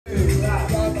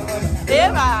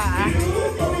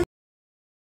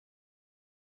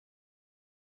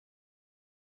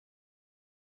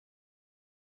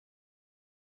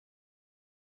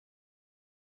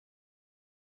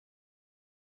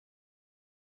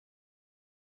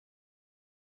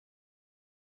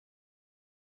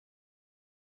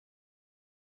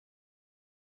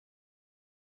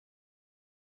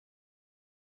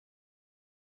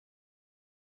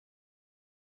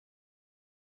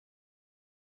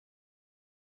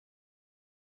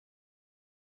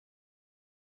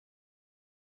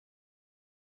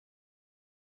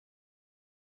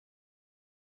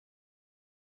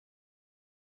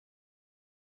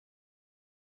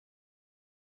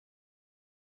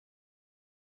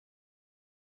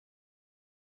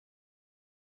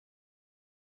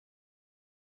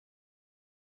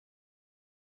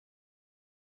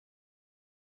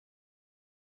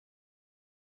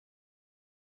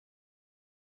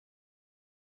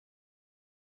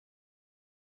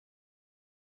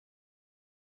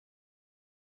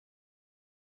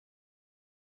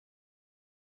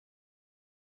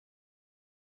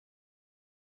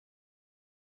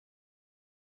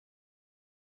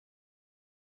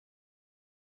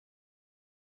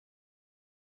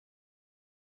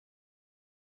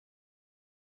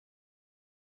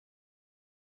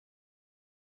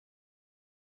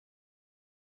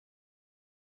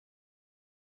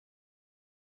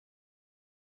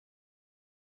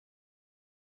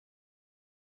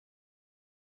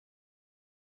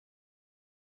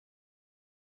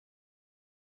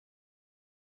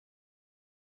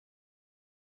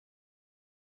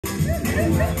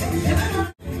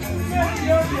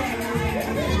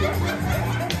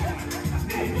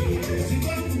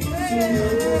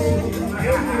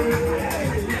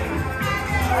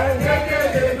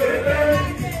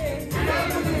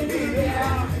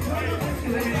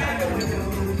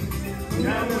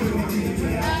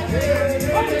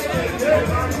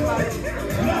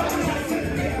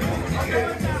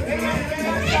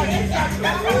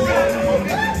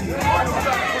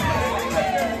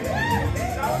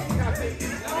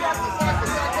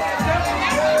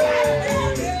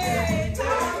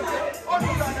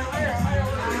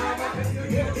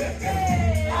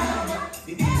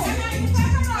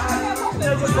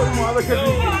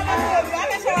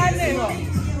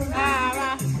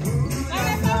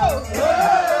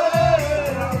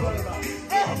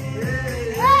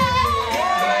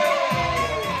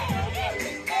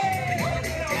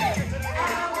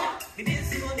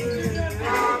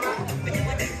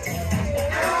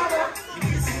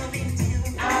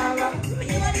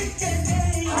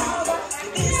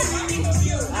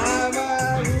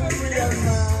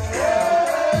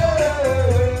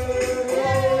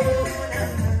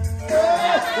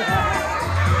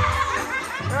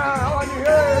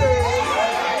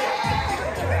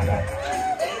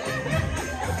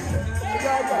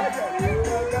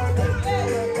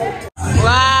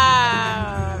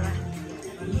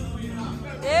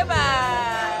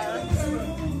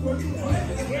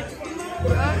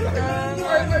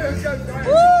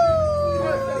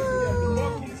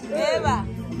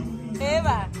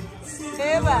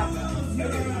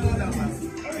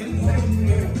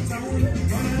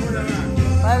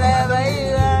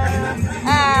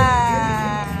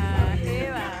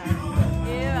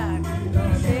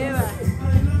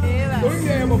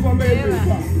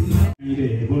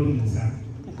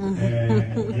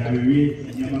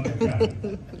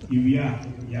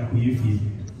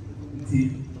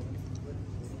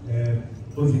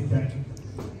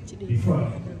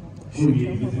Before we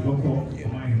visit local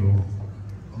Mino,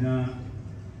 now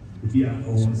we are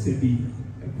all city,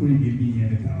 a pretty baby in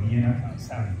the town, Yana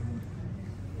outside.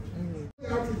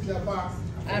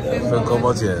 Come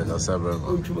on, yeah, that's a very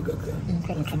good.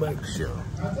 Sure.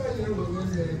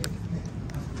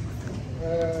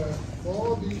 For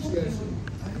all these years,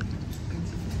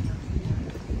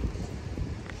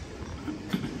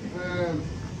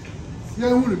 yeah,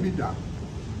 who will be done?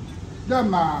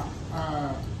 Dama,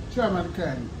 Chairman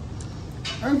Ken,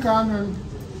 and Canon,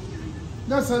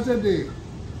 that Saturday,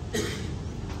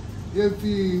 if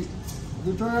the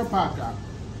Victoria Parker,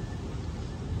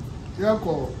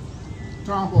 Yako,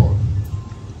 Town Hall,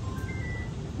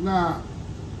 now,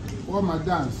 what my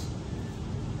dance.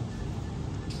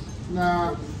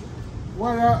 Now,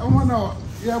 what I want to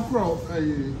hear from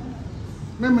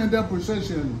a member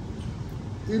procession.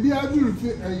 If you are doing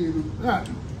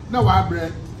no, I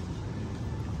bread.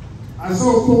 I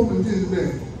saw home this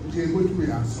day, they would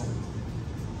be answered.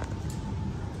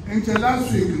 Until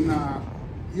last week, now,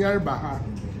 here Baha,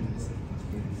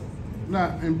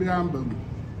 now in Bramble.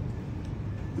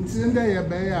 It's in there,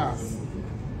 Bayer.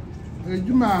 A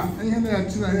Juma, and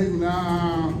here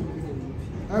now.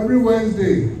 every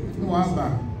Wednesday, no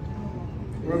haba.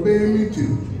 We're being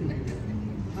meeting.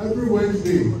 Every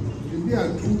Wednesday, it'll be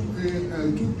at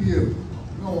 2 p.m.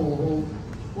 No,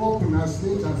 open as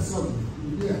late as 7.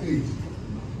 It'll be at 8.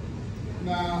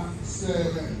 Now,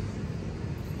 say,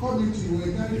 committee,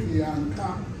 we're going to be on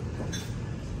camp.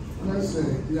 Let's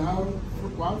say, you have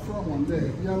one from one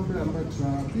day, young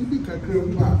Brahmatra, Bibi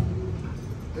Kakrumba.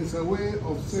 It's a way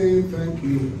of saying thank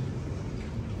you.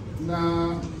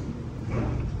 Now,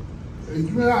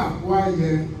 why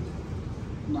here?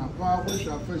 Now, why we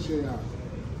shall first share?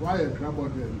 Why a crab or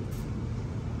them?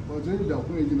 But then the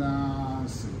way you know,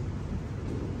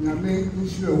 now make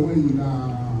sure when you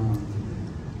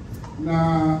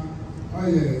now, oh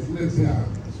yes, let's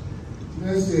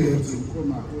say to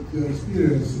come out with your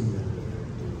experience.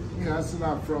 You have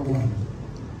that from one.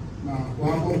 Now,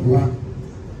 one.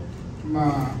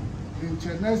 Ma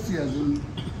next year,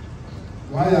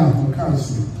 why am I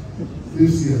council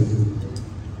this year?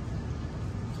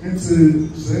 It's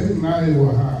saying now you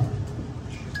have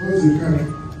what's the kind?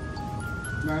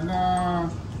 Nana,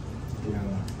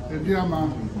 the dear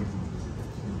man,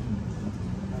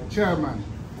 chairman,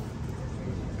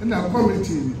 and a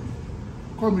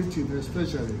committee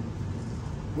especially.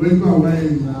 When go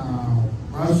away now,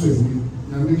 I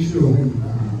make sure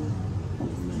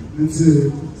it's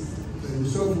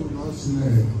so not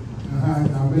snare.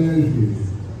 I'm very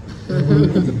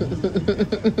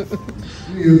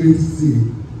you will see.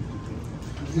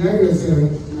 The other said,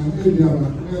 I'm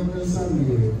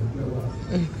Sunday.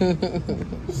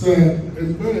 So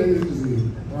it's very easy.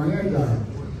 Why not?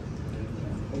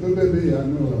 The baby, I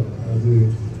know as a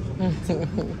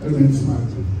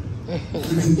smart.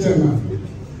 It's a chairman.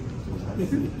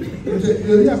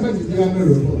 You're not going to be a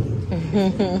report.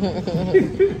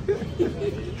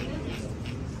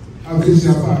 I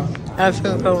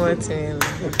feel comforting.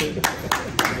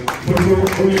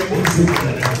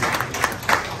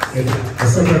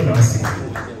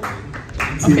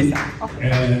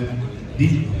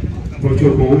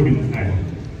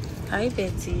 Hi,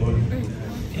 Betty.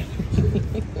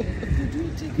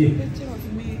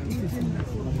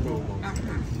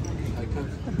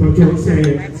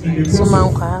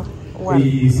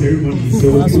 The ceremony is so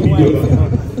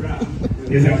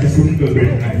yes, I just want to go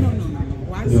very high.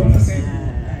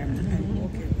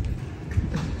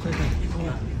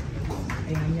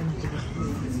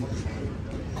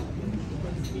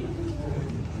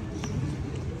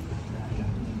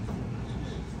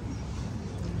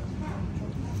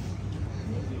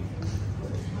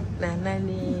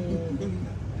 Nani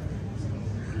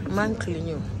man clean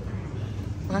you.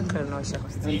 Man can no show.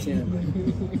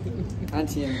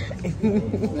 Auntie.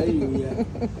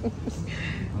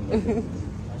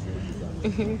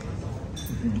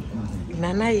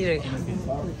 Nana ire.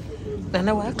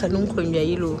 Nana wa kanun kwamya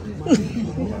yilo.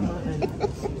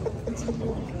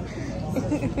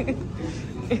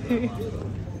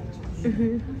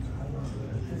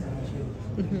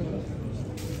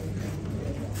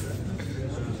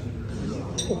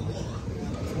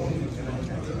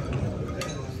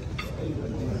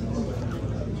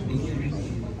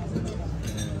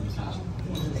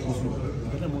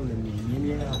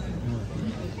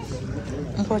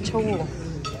 Watch a wall.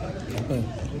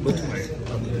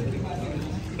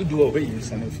 Do away you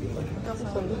son of you.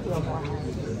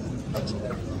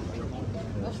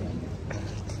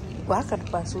 Why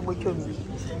can't pass over to me?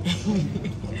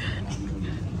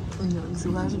 No, it's a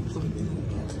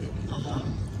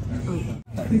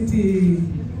pretty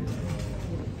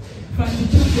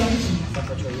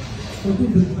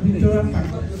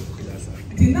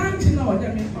the 19 or I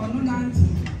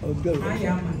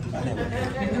am.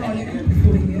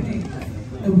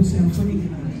 I was fine.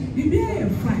 Maybe I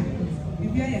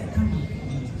come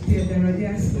here. There are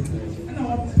yes. And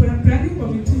our planning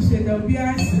committee said there will be us.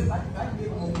 I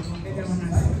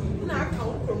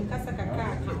come from Casacaka.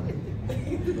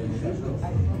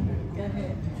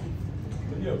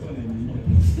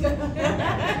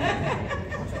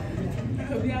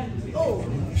 Oh,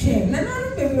 shame. None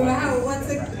of them will have what's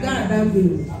a goddamn.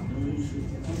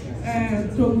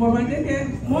 So,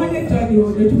 monitor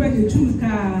you, the 22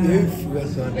 car.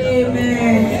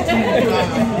 Amen.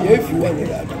 If you want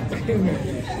that.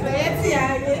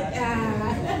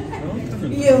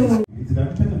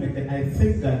 I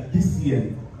think that this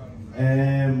year,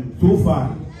 so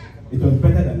far, it was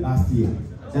better than last year.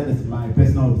 That is my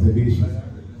personal observation.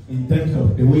 In terms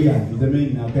of the way I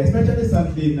examine now, especially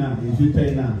Sunday now, in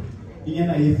future now. In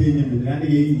any thing, and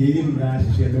getting rash,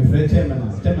 the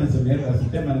chairman, some ever,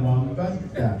 chairman, one,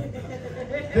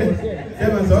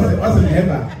 chairman's also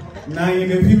never. Now you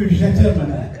can feel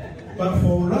chairman. But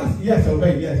for last years,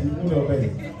 obey, yes, we would obey.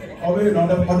 already on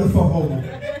the for home.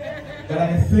 But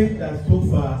I think that so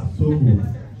far, so good.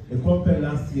 The compare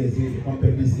last year, the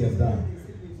compare this year,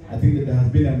 I think that there has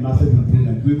been a massive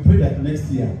improvement. We pray that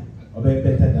next year will be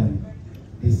better than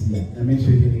this year. I mean,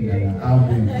 shaking that.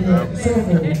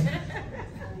 Amen.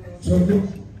 So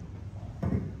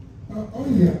oh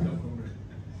yeah.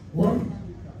 One.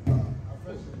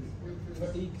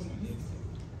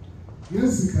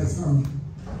 Yes, Kasam.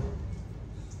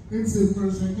 It's a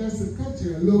person just to catch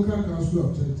a local council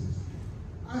of churches.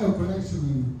 I have collection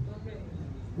in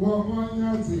 3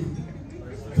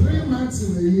 months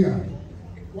in a year.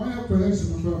 One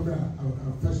collection of our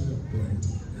fashion.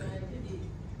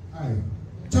 I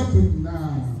chop it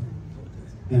now.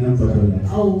 And I'm going to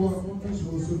our fashion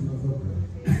also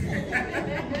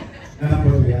and I'm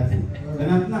going to and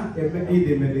I'm not a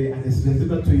day at the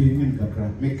specific to you in Kakra.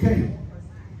 McKay.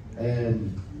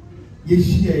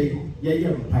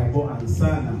 Yeshia Pipo and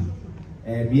Sana,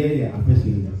 Biaya,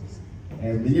 officially.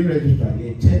 When you register,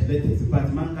 you check letters,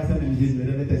 but man has an engine with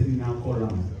letters in our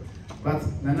column. But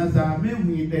Nanaza,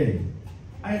 me there.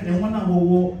 I don't want to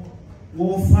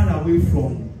go far away from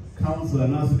council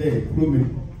and also there,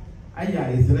 grooming. Aya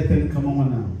is the letter come on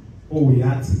now. Oh, we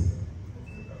are to.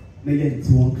 Maybe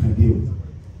to one can deal.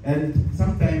 And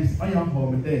sometimes I am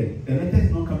home there. The letter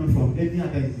is not coming from any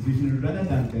other institution rather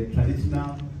than the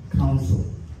traditional council.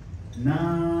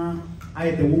 Now,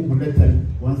 I the one who letter,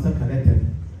 once a letter,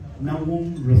 now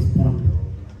won't respond.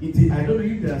 I don't know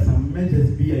if there are some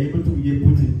measures be able to be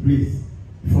put in place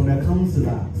from the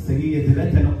councillor saying the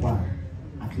letter not one,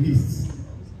 at least,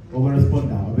 over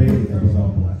responder, obey the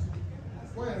result.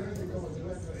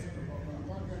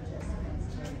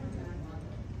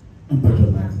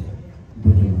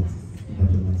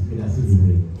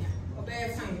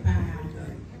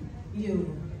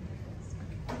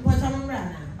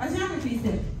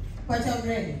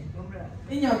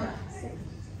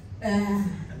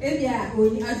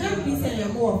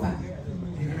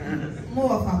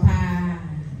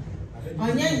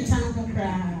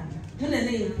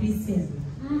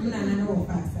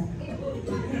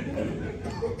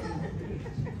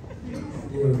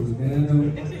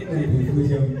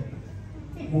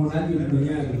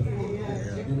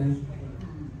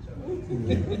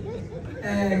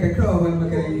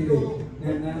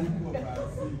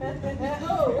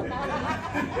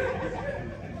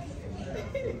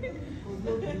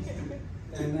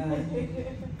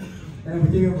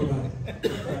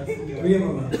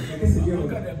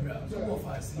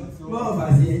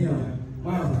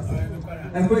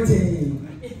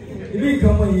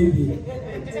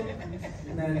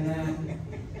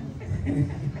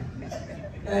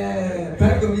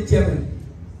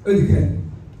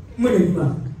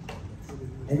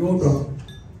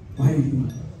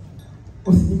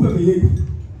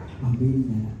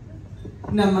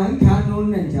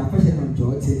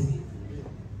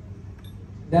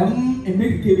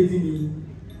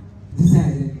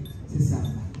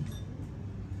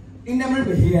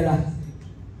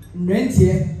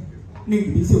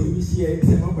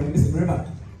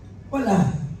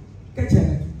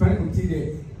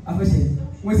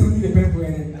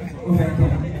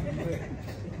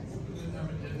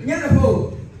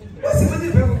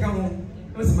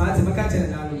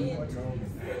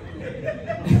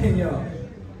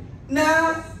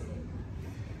 Now,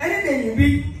 anything you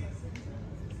be,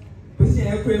 pushing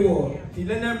a quay wall, you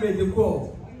don't know the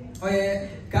call, or a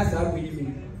cast out with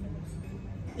me.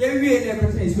 Every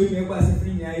person is with me, was a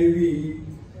free, I really.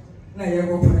 Now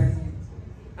you're open.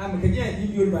 I'm a Kenyan,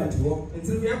 give you right to walk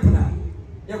until we open up.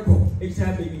 Yako, it's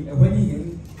happening, and when he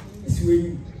is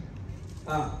swinging.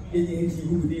 Getting into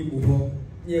who did before,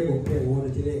 Yako, play water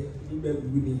today, you better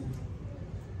with me.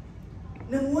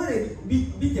 No one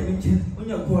be a mention on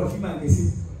your call, you might miss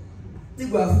it. The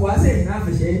guap was saying half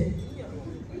a shade.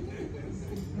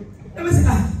 I was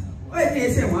why did they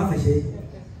say half a shade?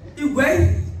 You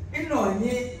wait and no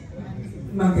ye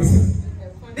magazine.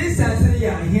 This Saturday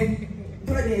I hear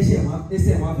 20 years, they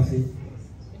say half a shade.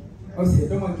 I say,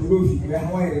 don't want to roof, we are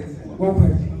hired.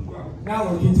 Now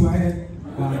we're going to hire.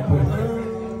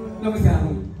 No,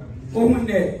 woman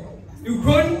there. You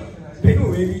couldn't pay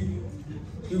no baby.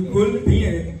 You couldn't be a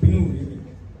baby.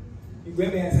 You go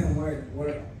there and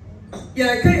word.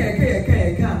 Yeah, I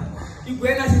can't. You go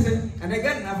and I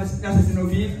got nothing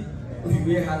of you if you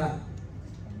wear hala.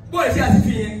 Boys, just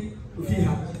fee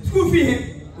her. School fee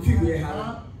if you wear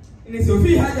hala. And it's a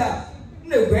fee had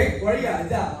no great warrior.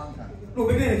 No,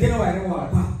 we didn't get away anymore.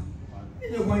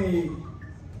 You're going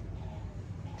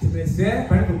to be there,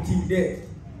 friend of tea there.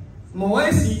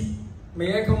 Moisi,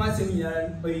 may I come out to me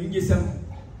or you get some?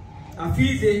 A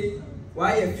fee,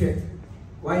 why a trip?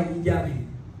 Why you jammy?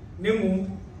 Nemu,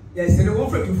 yes, and one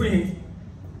for 2 friends.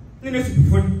 Name to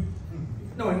phone.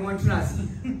 No one wants to ask.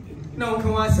 No one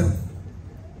can answer.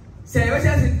 Say, what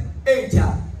is it? 8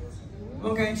 child.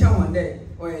 One can show one day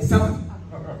or a 7.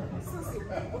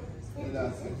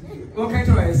 One can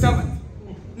try a 7.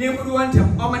 Name would want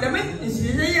him. Oh, Madame, is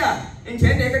she here? And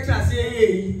can take a class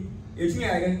here. If you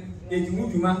are a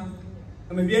movement,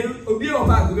 I'm a beer or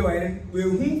park to go ahead.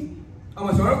 Will whom? I'm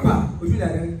a sort of park, which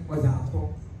was our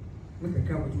home. Look at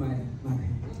come with my money.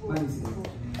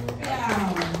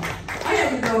 I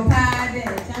am no pad,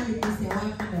 time you say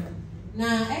 100.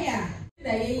 Now,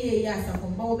 the years of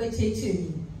Boba Church.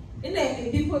 In the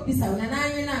people beside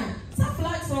 99, some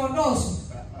flags or doors.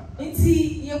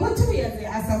 See, you want to be as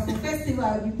a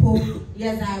festival before,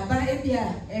 yes, I buy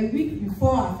a week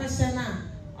before a fashion.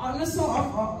 Also,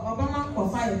 Obama for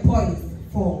 5 points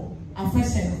for a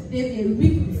fashion, maybe a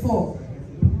week before.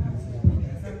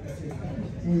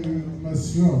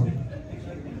 Monsieur,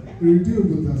 we deal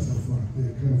with us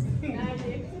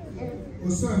on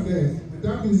Sunday,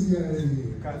 that is a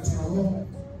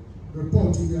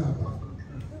report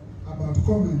about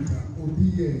commenter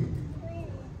OBA.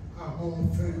 All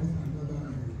friends and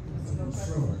other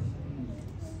sure.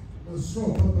 So,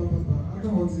 I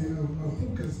don't want to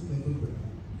focus on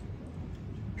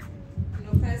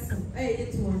no person. Hey,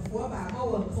 it's one for about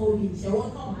our coding. She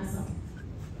won't come myself.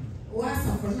 What's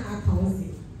up from our house?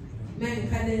 Man,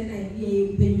 can I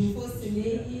be forced to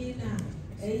lay in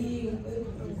a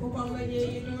coupon when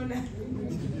you know that?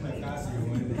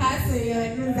 Cassie,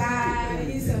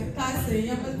 is a cassie,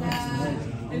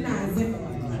 and I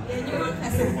I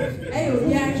will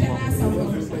be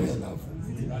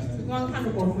one kind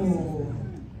of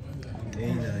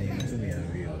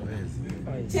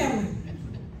Chairman,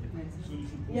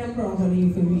 young brother,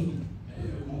 for me.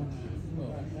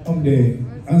 On the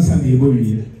answer, the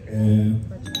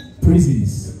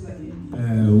prisons,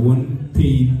 one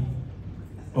thing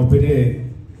over there,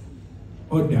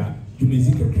 order to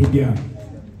music Caribbean,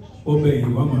 over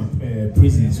one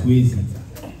prisons ways.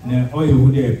 Now, all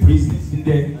the prisons in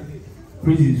the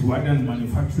prisons, one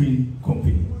manufacturing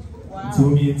company. So,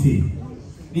 me,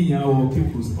 Nina, our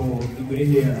people's or the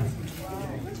area.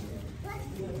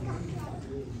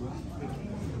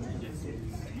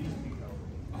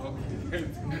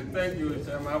 Thank you,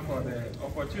 Chairman, for the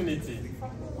opportunity.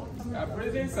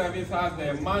 Prison service has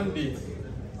the mandate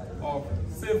of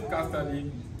safe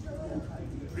custody,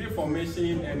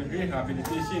 reformation, and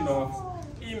rehabilitation of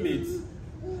inmates.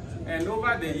 And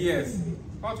over the years,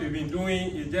 what we've been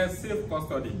doing is just safe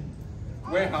custody,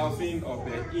 warehousing of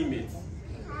the inmates.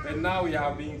 But now we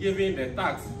have been given the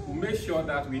task to make sure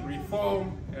that we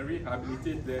reform and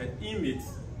rehabilitate the inmates.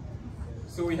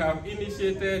 So we have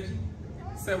initiated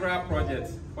several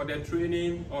projects for the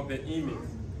training of the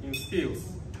inmates in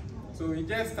skills. So we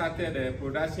just started the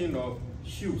production of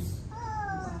shoes.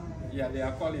 Yeah, they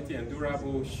are quality and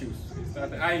durable shoes.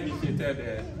 I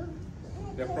initiated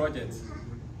the project.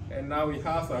 And now we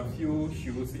have a few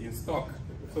shoes in stock.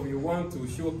 So we want to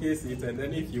showcase it, and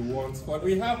then if you want, but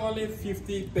we have only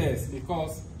 50 pairs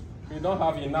because we don't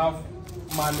have enough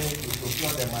money to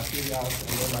procure the materials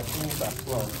and the machines as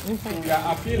well. So we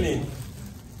are appealing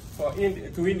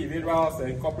to individuals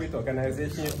and corporate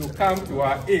organizations to come to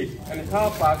our aid and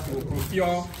help us to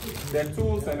procure the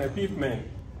tools and equipment,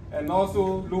 and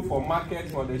also look for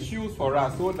markets for the shoes for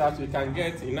us so that we can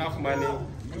get enough money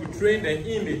to train the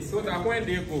inmates so that when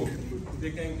they go,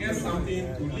 they can get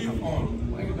something to live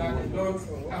on, like that they don't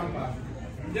come back.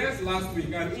 Just last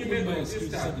week, an inmate was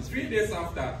discharged. 3 days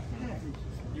after,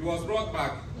 he was brought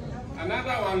back.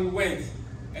 Another one went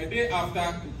a day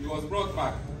after, he was brought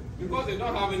back. Because they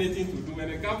don't have anything to do,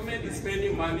 and the government is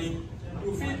spending money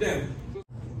to feed them.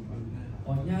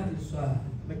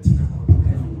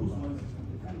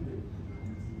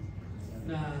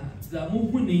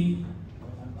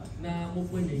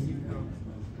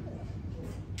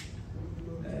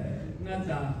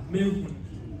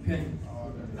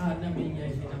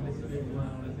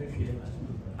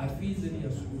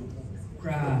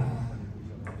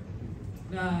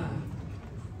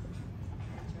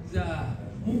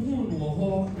 Muhun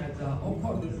woho na da okọ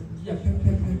ya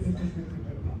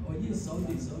o ye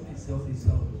Saudi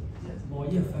mo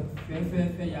ye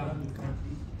fe ya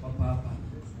papa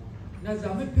na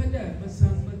za me pede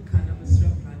mesan me kana mesra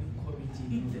planning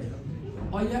committee there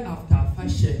o ye after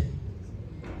fashion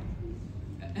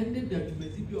ended the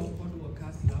committee bi okọ do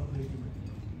workers lab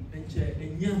enche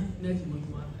enya na di mo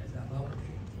as about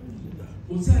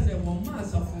o say the one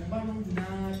mass of ban na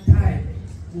time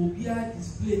Obia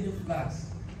display the flags.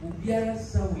 Obia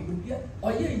sawi. Obia.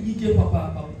 Oye yije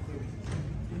papa.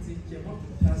 It's a German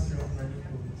classroom running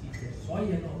committee.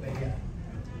 ɔyɛ no ɔbɛyɛ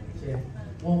kyɛ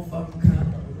wɔmfa nka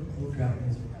program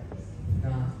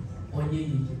na ɔnyɛ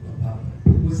yi papa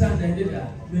wosan na ɛde da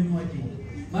menu ɔde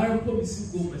mara nkɔ bi si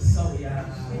go mɛsaw ya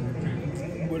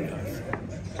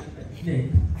ne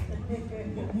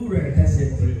wura kasa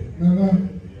te nana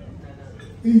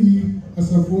eyi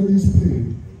asafo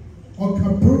display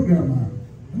ɔka program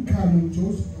a nka no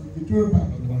nkyɛw Victoria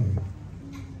Park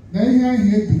na ihe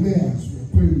ahịa delay as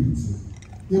requirement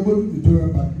ebe Victoria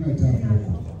Park na ja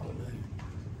abụọ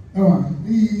ewa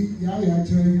n'ihi ya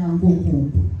chere ihe ngwụkwụ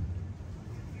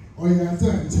ọya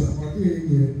atenti ọdị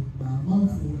ihe na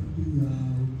amanfo ndị ya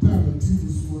taa TV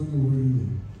so na were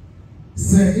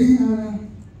sɛ ihe ara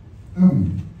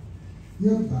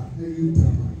yɛba na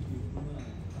yɛntama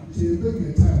nkyɛ ebe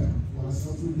geta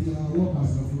wasafo biara wɔ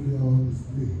asafo biara wɔ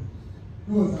display na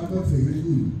wɔdze abɛfa yɛ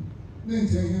nim na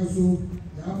nkyɛn ihe so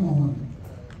I'm on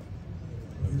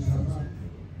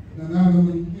the Nana,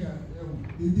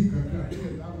 Idi Kaka,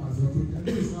 Amazon,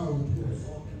 this is how it was.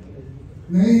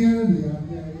 Nay,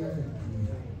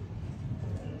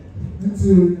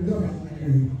 until the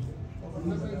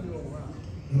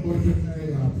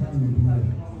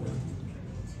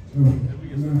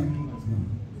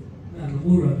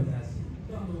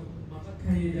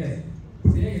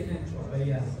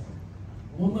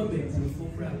Mama makes a full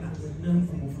front and none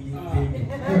from you.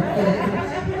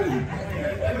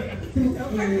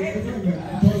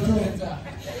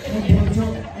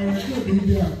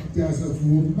 There's a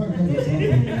fool, not have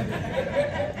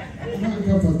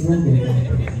a trouble.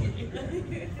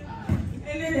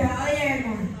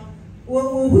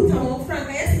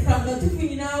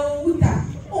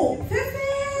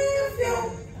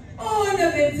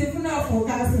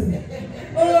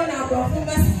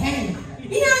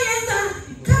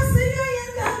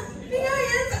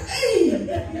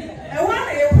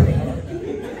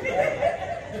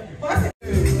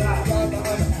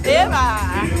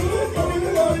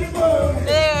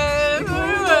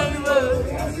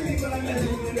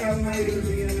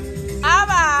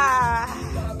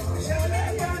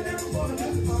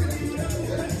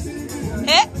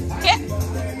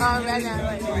 Oh, right now.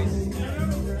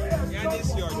 Yeah, this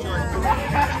is your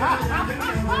choice.